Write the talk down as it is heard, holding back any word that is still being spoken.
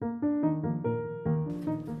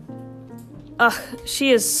Ugh,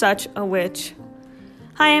 she is such a witch.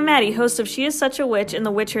 Hi, I'm Maddie, host of She is Such a Witch and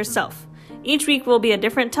the Witch Herself. Each week will be a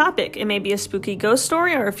different topic. It may be a spooky ghost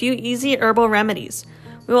story or a few easy herbal remedies.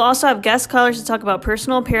 We will also have guest callers to talk about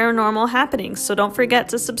personal paranormal happenings, so don't forget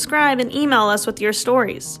to subscribe and email us with your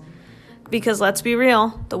stories. Because let's be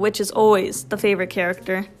real, the witch is always the favorite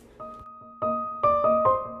character.